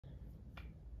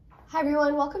Hi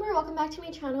everyone, welcome back to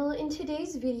my channel. In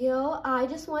today's video, I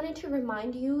just wanted to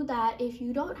remind you that if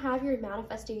you don't have your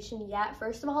manifestation yet,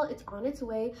 first of all, it's on its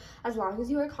way as long as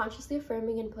you are consciously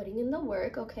affirming and putting in the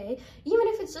work, okay? Even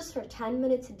if it's just for 10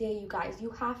 minutes a day, you guys, you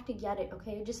have to get it,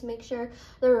 okay? Just make sure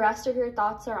the rest of your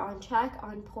thoughts are on check,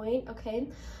 on point, okay?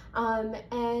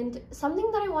 And something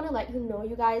that I want to let you know,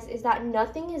 you guys, is that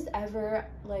nothing is ever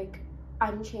like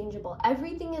unchangeable.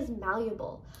 Everything is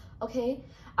malleable, okay?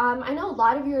 I know a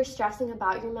lot of you are stressing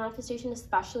about your manifestation,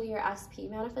 especially your SP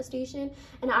manifestation,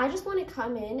 and I just want to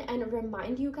come in and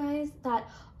remind you guys that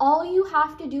all you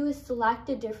have to do is select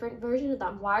a different version of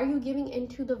them. Why are you giving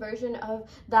into the version of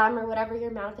them or whatever your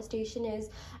manifestation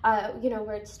is,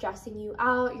 where it's stressing you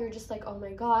out? You're just like, oh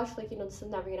my gosh, this is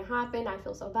never gonna happen, I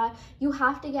feel so bad. You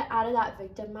have to get out of that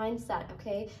victim mindset,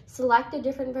 okay? Select a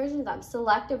different version of them.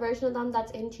 Select a version of them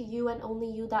that's into you and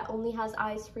only you, that only has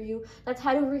eyes for you, that's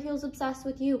head over heels obsessed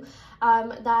with you,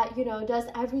 that, does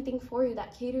everything for you,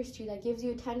 that caters to you, that gives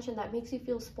you attention, that makes you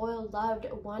feel spoiled, loved,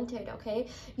 wanted, okay?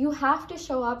 You have to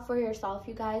show up for yourself,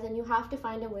 you guys, and you have to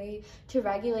find a way to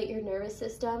regulate your nervous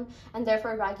system and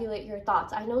therefore regulate your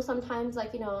thoughts. I know sometimes,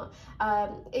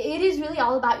 it is really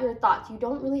all about your thoughts. You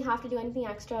don't really have to do anything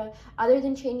extra other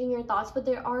than changing your thoughts, but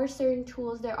there are certain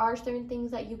tools, there are certain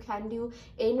things that you can do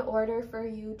in order for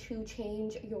you to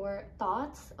change your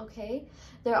thoughts, okay?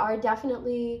 There are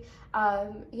definitely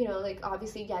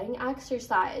obviously getting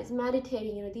exercise,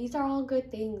 meditating, these are all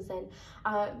good things. And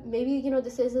maybe,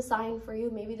 this is a sign for you.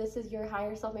 Maybe this is your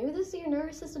higher self. Maybe this is your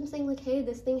nervous system saying like, hey,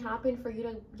 this thing happened for you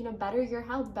to, better your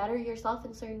health, better yourself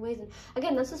in certain ways. And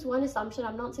again, that's just one assumption.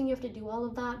 I'm not saying you have to do all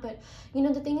of that, but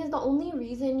the thing is, the only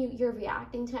reason you're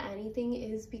reacting to anything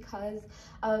is because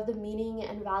of the meaning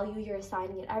and value you're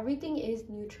assigning it. Everything is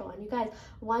neutral. And you guys,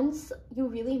 once you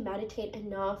really meditate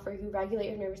enough, or you regulate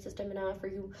your nervous system enough, or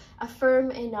you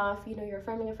affirm enough, you're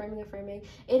affirming,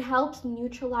 it helps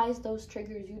neutralize those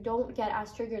triggers. You don't get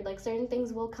as triggered. Like, certain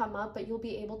things will come up, but you'll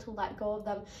be able to let go of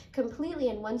them completely.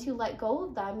 And once you let go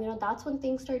of them, that's when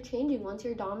things start changing. Once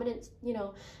your dominant,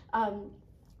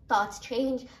 thoughts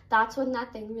change, that's when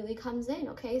that thing really comes in,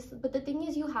 okay? But the thing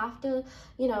is, you have to,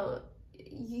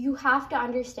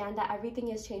 understand that everything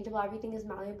is changeable, everything is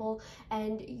malleable,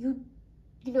 and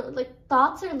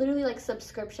thoughts are literally like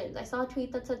subscriptions. I saw a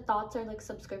tweet that said thoughts are like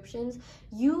subscriptions.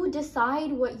 You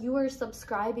decide what you are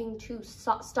subscribing to.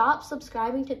 Stop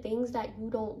subscribing to things that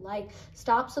you don't like.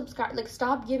 Stop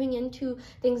giving into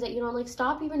things that you don't like.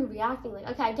 Stop even reacting. Like,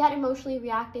 okay, I get emotionally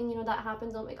reacting, that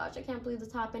happens. Oh my gosh, I can't believe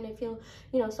this happened. I feel,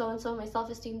 so-and-so, my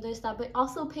self-esteem, this, that. But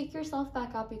also pick yourself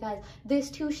back up, you guys. This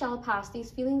too shall pass.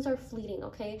 These feelings are fleeting,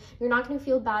 okay? You're not going to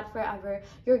feel bad forever.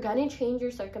 You're going to change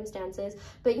your circumstances.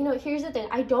 But, here's the thing.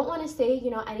 I don't want to say,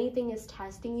 anything is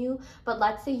testing you, but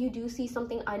let's say you do see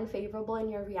something unfavorable in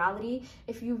your reality.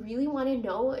 If you really want to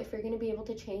know if you're going to be able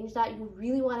to change that, you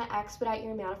really want to expedite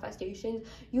your manifestations,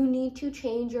 you need to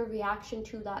change your reaction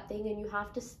to that thing, and you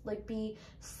have to be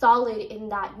solid in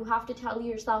that. You have to tell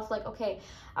yourself okay,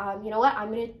 you know what,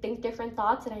 I'm going to think different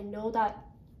thoughts, and I know that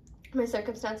my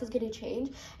circumstance is going to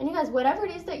change. And you guys, whatever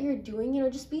it is that you're doing,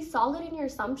 just be solid in your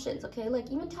assumptions, okay?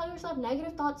 Even tell yourself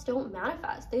negative thoughts don't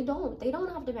manifest. They don't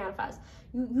have to manifest.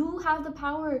 You have the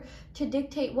power to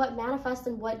dictate what manifests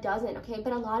and what doesn't, okay?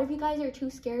 But a lot of you guys are too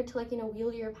scared to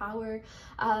wield your power,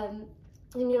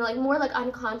 and more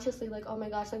unconsciously, oh my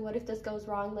gosh, what if this goes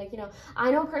wrong?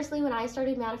 I know personally, when I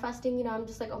started manifesting, I'm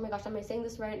just oh my gosh, am I saying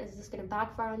this right? Is this gonna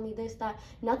backfire on me? This, that.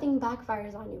 Nothing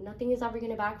backfires on you. Nothing is ever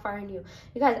gonna backfire on you.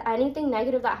 You guys, anything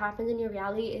negative that happens in your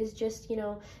reality is just,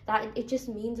 that it just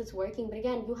means it's working. But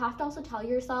again, you have to also tell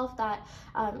yourself that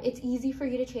it's easy for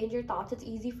you to change your thoughts. It's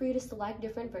easy for you to select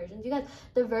different versions. You guys,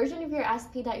 the version of your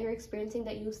SP that you're experiencing,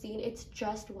 that you've seen, it's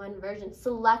just one version.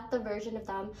 Select the version of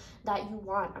them that you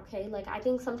want, okay? I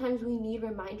think sometimes we need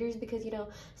reminders, because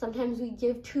sometimes we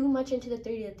give too much into the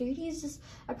 3D. The 3D is just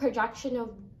a projection of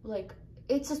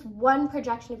it's just one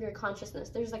projection of your consciousness.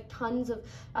 There's tons of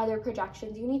other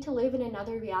projections. You need to live in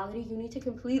another reality. You need to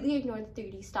completely ignore the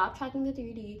 3D. Stop checking the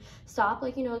 3D. Stop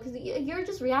because you're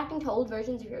just reacting to old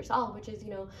versions of yourself, which is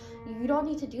you don't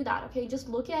need to do that, okay? Just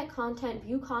look at content,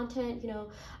 view content,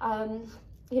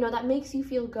 that makes you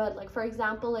feel good. For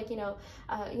example,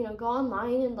 go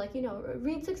online and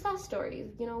read success stories,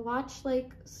 watch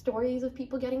stories of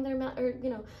people getting their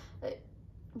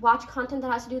watch content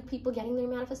that has to do with people getting their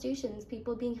manifestations,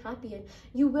 people being happy, and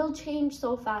you will change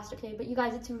so fast, okay? But you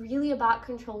guys, it's really about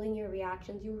controlling your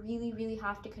reactions. You really, really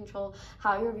have to control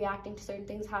how you're reacting to certain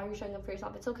things, how you're showing up for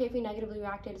yourself. It's okay if you negatively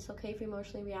reacted, it's okay if you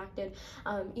emotionally reacted,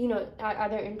 you know,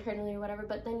 either internally or whatever,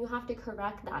 but then you have to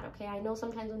correct that, okay? I know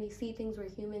sometimes when we see things, we're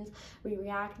humans, we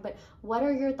react, but what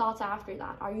are your thoughts after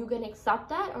that? Are you going to accept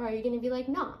that, or are you going to be like,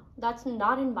 no, that's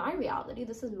not in my reality,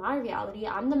 this is my reality,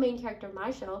 I'm the main character of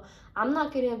my show, I'm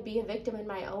not going to be a victim in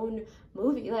my own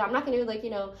movie, like, I'm not going to, like, you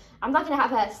know, I'm not going to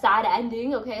have a sad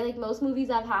ending, okay? Like, most movies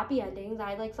have happy endings.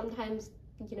 I, like, sometimes,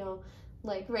 you know,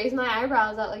 like, raise my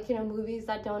eyebrows at, like, you know, movies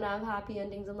that don't have happy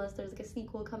endings unless there's, like, a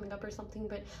sequel coming up or something.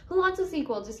 But who wants a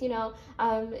sequel? Just, you know,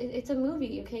 it's a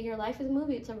movie, okay? Your life is a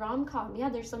movie. It's a rom-com. Yeah,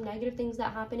 there's some negative things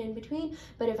that happen in between,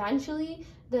 but eventually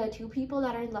the two people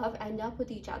that are in love end up with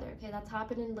each other, okay? That's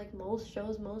happened in, like, most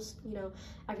shows, most, you know,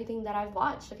 everything that I've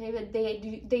watched, okay? But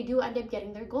they do end up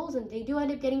getting their goals, and they do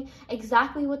end up getting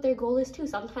exactly what their goal is too.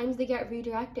 Sometimes they get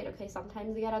redirected, okay?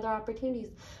 Sometimes they get other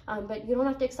opportunities, but you don't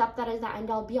have to accept that as the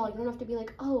end-all be-all. You don't have to be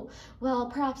like, oh, well,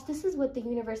 perhaps this is what the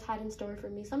universe had in store for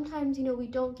me. Sometimes, you know, we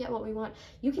don't get what we want.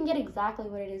 You can get exactly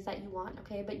what it is that you want,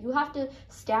 okay? But you have to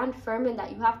stand firm in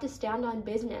that. You have to stand on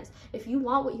business. If you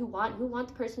want what you want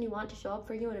the person you want to show up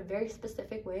for you in a very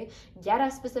specific way, get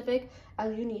as specific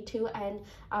as you need to, and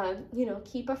you know,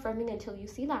 keep affirming until you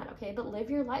see that, okay? But live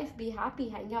your life, be happy,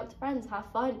 hang out with friends, have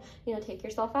fun, you know, take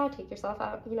yourself out,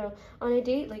 you know, on a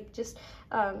date, like, just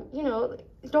you know,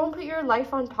 don't put your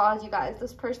life on pause, you guys.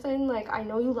 This person, like, I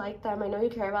know you like them, I know you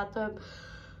care about them,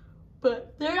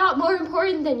 but they're not more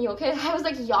important than you, okay? I was,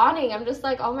 like, yawning. I'm just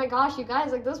like, oh my gosh, you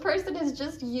guys, like, this person is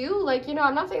just you. Like, you know,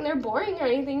 I'm not saying they're boring or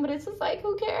anything, but it's just like,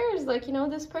 who cares? Like, you know,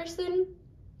 this person,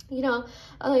 you know,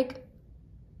 like,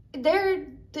 they're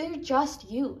just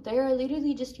you. They're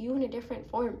literally just you in a different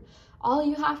form. All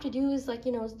you have to do is, like,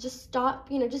 you know, just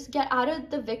stop, you know, just get out of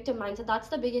the victim mindset. That's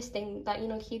the biggest thing that, you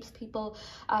know, keeps people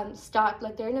stuck.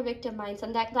 Like, they're in a victim mindset,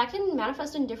 and that can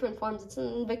manifest in different forms.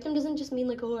 Victim doesn't just mean,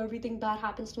 like, oh, everything bad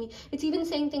happens to me. It's even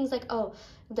saying things like, oh,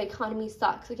 the economy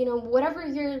sucks. Like, you know, whatever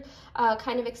you're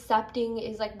kind of accepting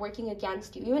is, like, working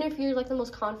against you. Even if you're, like, the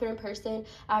most confident person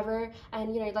ever,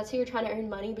 and, you know, let's say you're trying to earn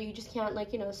money, but you just can't,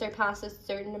 like, you know, surpass a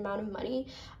certain amount of money,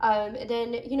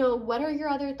 then, you know, what are your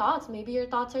other thoughts? Maybe your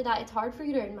thoughts are that it's hard for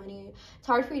you to earn money, it's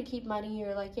hard for you to keep money,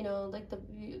 or, like, you know, like, the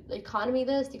economy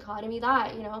this, the economy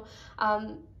that, you know.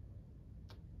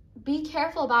 Be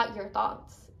careful about your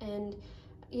thoughts. And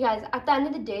you guys, at the end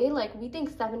of the day, like, we think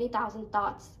 70,000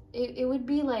 thoughts. It would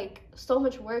be, like, so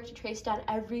much work to trace down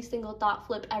every single thought,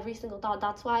 flip every single thought.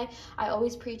 That's why I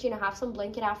always preach, you know, have some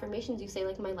blanket affirmations. You say,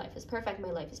 like, my life is perfect,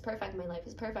 my life is perfect, my life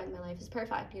is perfect, my life is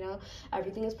perfect, you know,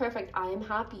 everything is perfect, I am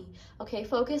happy, okay?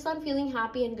 Focus on feeling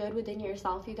happy and good within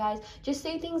yourself, you guys. Just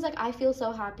say things like, I feel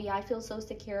so happy, I feel so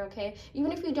secure, okay?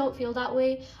 Even if you don't feel that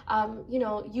way, you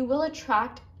know, you will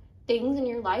attract things in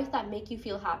your life that make you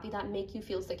feel happy, that make you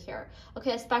feel secure,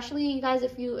 okay? Especially, you guys,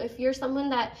 if you're someone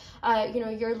that you know,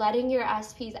 you're letting your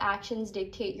SP's actions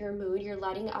dictate your mood, you're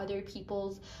letting other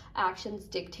people's actions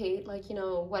dictate, like, you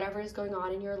know, whatever is going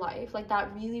on in your life, like,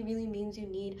 that really, really means you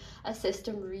need a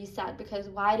system reset. Because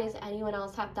why does anyone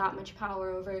else have that much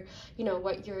power over, you know,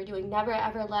 what you're doing? Never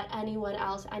ever let anyone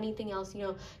else, anything else, you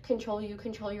know, control you,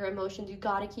 control your emotions. You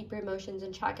got to keep your emotions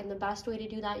in check, and the best way to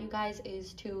do that, you guys,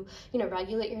 is to, you know,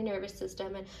 regulate your nervous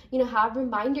system, and, you know, have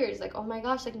reminders, like, oh my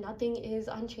gosh, like, nothing is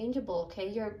unchangeable, okay?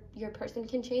 Your person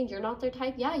can change. You're not their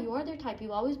type, yeah, you are their type,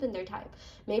 you've always been their type.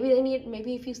 Maybe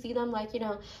if you see them, like, you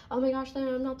know, oh my gosh,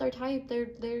 I'm not their type,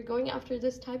 they're going after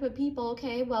this type of people,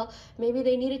 okay, well, maybe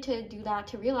they needed to do that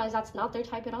to realize that's not their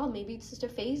type at all. Maybe it's just a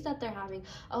phase that they're having.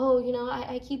 Oh, you know,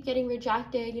 I keep getting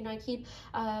rejected, you know, I keep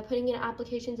putting in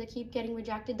applications, I keep getting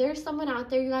rejected. There's someone out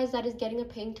there, you guys, that is getting a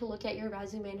ping to look at your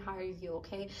resume and hire you,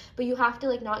 okay? But you have to,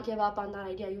 like, not give up on that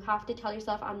idea. You have to tell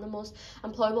yourself, I'm the most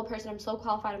employable person, I'm so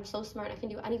qualified, I'm so smart, I can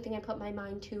do anything I put my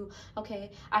mind to,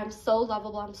 okay? I'm so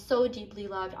lovable, I'm so deeply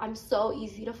loved, I'm so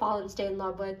easy to fall and stay in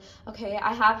love with, okay?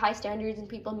 I have high standards and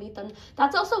people meet them.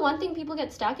 That's also one thing people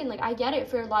get stuck in. Like, I get it,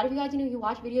 for a lot of you guys, you know, you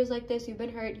watch videos like this, you've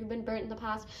been hurt, you've been burnt in the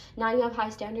past, now you have high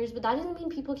standards, but that doesn't mean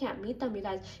people can't meet them, you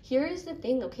guys. Here is the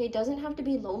thing, okay? It doesn't have to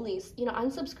be lonely. You know,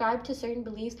 unsubscribe to certain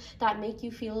beliefs that make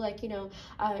you feel like, you know,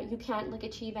 you can't, like,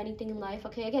 achieve anything in life,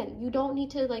 okay? Again, you don't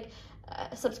need to, like,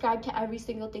 subscribe to every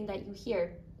single thing that you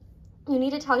hear. You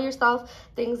need to tell yourself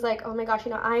things like, oh my gosh,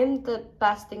 you know, I'm the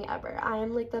best thing ever,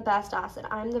 I'm, like, the best asset,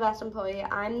 I'm the best employee,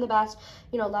 I'm the best,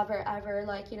 you know, lover ever,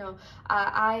 like, you know,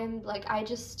 I'm, like,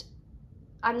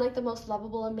 I'm like the most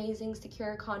lovable, amazing,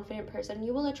 secure, confident person.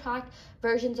 You will attract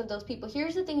versions of those people.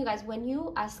 Here's the thing, you guys, when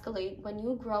you escalate, when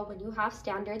you grow, when you have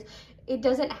standards, it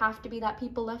doesn't have to be that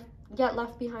people get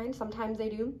left behind. Sometimes they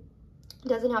do. It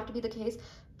doesn't have to be the case.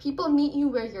 People meet you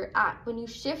where you're at. When you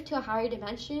shift to a higher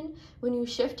dimension, when you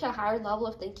shift to a higher level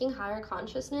of thinking, higher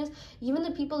consciousness, even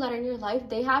the people that are in your life,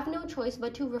 they have no choice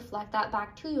but to reflect that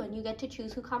back to you, and you get to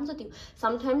choose who comes with you.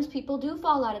 Sometimes people do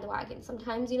fall out of the wagon.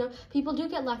 Sometimes, people do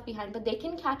get left behind, but they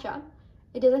can catch up.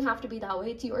 It doesn't have to be that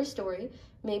way. It's your story.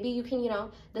 Maybe you can,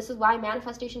 this is why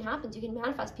manifestation happens. You can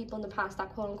manifest people in the past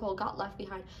that quote unquote got left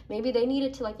behind. Maybe they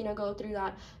needed to go through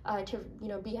that to,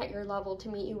 be at your level, to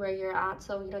meet you where you're at.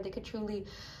 So, they could truly,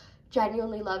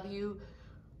 genuinely love you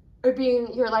or be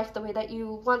in your life the way that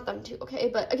you want them to, okay?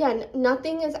 But again,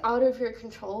 nothing is out of your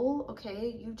control,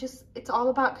 okay? It's all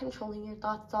about controlling your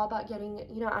thoughts. It's all about getting,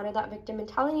 out of that victim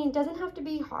mentality. It doesn't have to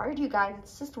be hard, you guys.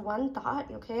 It's just one thought,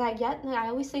 okay? I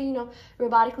always say,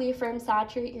 robotically affirm,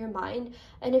 saturate your mind.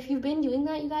 And if you've been doing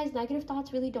that, you guys, negative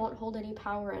thoughts really don't hold any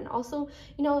power. And also,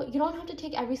 you don't have to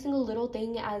take every single little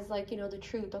thing as the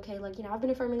truth, okay? I've been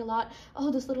affirming a lot.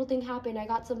 Oh, this little thing happened. I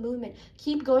got some movement.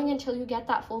 Keep going until you get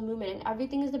that full movement. And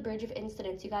everything is the bridge of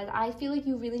incidents, you guys. I feel like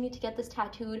you really need to get this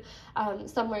tattooed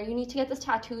somewhere. You need to get this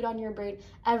tattooed on your brain.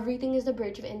 Everything is the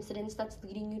bridge of incidents that's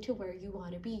leading you to where you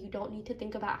want to be. You don't need to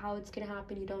think about how it's going to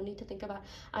happen. You don't need to think about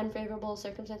unfavorable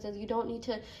circumstances. You don't need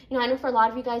to, I know for a lot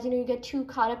of you guys, you get too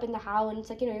caught up in the how, and it's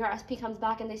like, your SP comes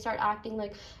back and they start acting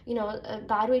like, a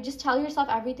bad way. Just tell yourself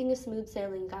everything is smooth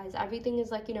sailing, guys. Everything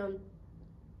is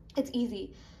it's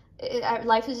easy.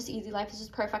 Life is just easy. Life is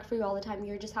just perfect for you all the time.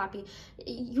 You're just happy.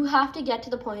 You have to get to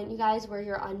the point, you guys, where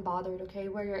you're unbothered, okay?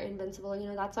 Where you're invincible.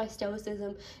 That's why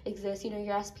stoicism exists.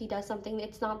 Your SP does something.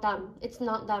 It's not them. It's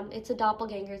not them. It's a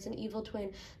doppelganger. It's an evil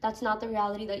twin. That's not the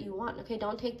reality that you want, okay?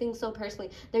 Don't take things so personally.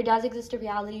 There does exist a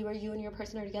reality where you and your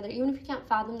person are together. Even if you can't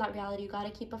fathom that reality, you got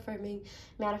to keep affirming,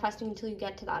 manifesting until you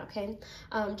get to that, okay?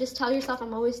 Just tell yourself,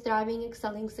 I'm always thriving,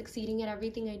 excelling, succeeding at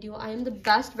everything I do. I am the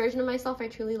best version of myself. I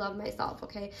truly love myself,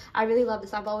 okay? I really love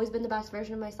this. I've always been the best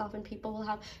version of myself, and people will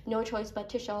have no choice but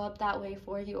to show up that way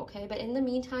for you, okay? But in the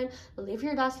meantime, live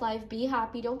your best life. Be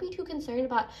happy. Don't be too concerned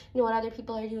about, what other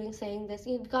people are doing, saying this.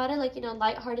 You've got to,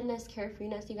 lightheartedness,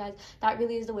 carefreeness, you guys. That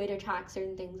really is the way to attract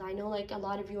certain things. I know, a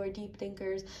lot of you are deep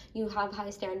thinkers. You have high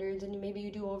standards, and maybe you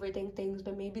do overthink things,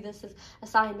 but maybe this is a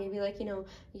sign. Maybe,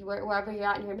 wherever you're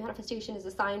at in your manifestation is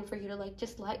a sign for you to,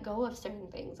 just let go of certain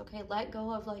things, okay? Let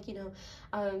go of,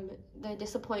 the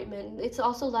disappointment. It's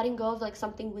also letting go of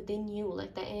something within you,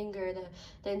 like the anger,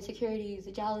 the insecurities,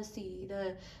 the jealousy,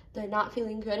 the not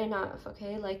feeling good enough,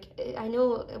 okay? I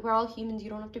know we're all humans.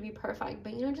 You don't have to be perfect,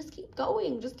 but just keep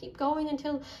going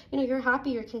until you're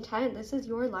happy, you're content. This is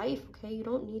your life, okay? You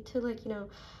don't need to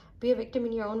be a victim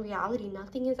in your own reality.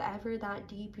 Nothing is ever that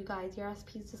deep, you guys. Your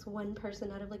SP is just one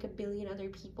person out of a billion other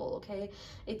people, okay?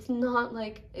 It's not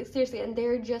seriously, and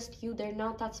they're just you. They're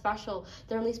not that special.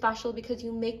 They're only special because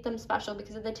you make them special,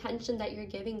 because of the attention that you're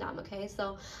giving them, okay?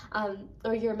 So,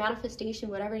 or your manifestation,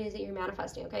 whatever it is that you're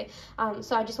manifesting, okay?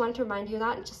 So I just wanted to remind you of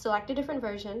that, and just select a different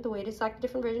version. The way to select a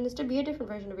different version is to be a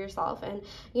different version of yourself, and,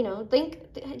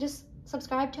 just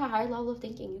subscribe to a higher level of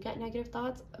thinking. You get negative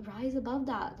thoughts, rise above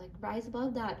that. Rise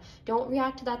above that. Don't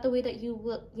react to that the way that you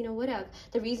would have.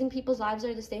 The reason people's lives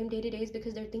are the same day to day is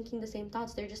because they're thinking the same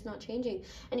thoughts. They're just not changing.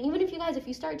 And even if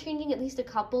you start changing at least a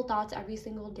couple thoughts every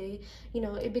single day,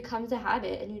 it becomes a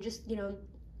habit, and you just,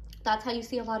 that's how you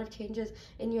see a lot of changes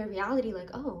in your reality.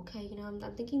 Oh, okay, I'm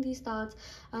thinking these thoughts,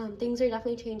 things are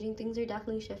definitely changing, things are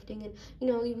definitely shifting,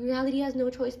 and reality has no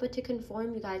choice but to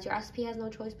conform, you guys. Your SP has no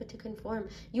choice but to conform.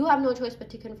 You have no choice but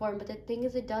to conform. But the thing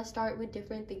is, it does start with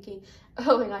different thinking.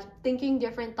 Oh my gosh, thinking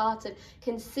different thoughts and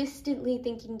consistently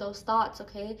thinking those thoughts,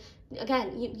 okay?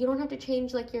 Again, you don't have to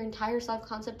change your entire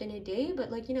self-concept in a day,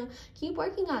 but keep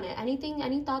working on it.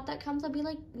 Any thought that comes up, be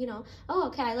oh,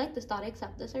 okay, I like this thought, I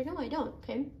accept this, or no, I don't,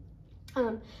 okay?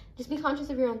 Just be conscious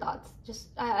of your own thoughts. Just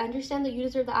understand that you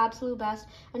deserve the absolute best,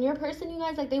 and your person, you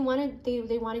guys, they want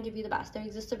to give you the best. There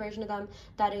exists a version of them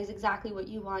that is exactly what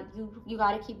you want. You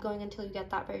got to keep going until you get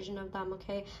that version of them,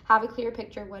 okay? Have a clear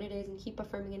picture of what it is, and keep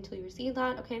affirming until you receive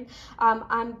that, okay?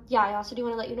 I also do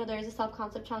want to let you know there is a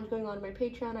self-concept challenge going on my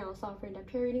Patreon. I also offer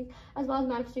in-depth readings, as well as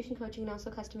manifestation coaching, and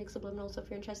also custom Subliminal. So if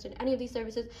you're interested in any of these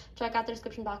services, check out the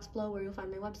description box below, where you'll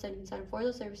find my website. You can sign up for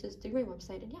those services through my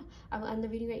website. And yeah, I will end the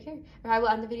video right here.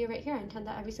 I I intend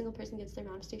that every single person gets their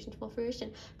manifestation to full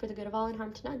fruition for the good of all and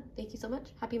harm to none. Thank you so much.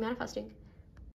 Happy manifesting.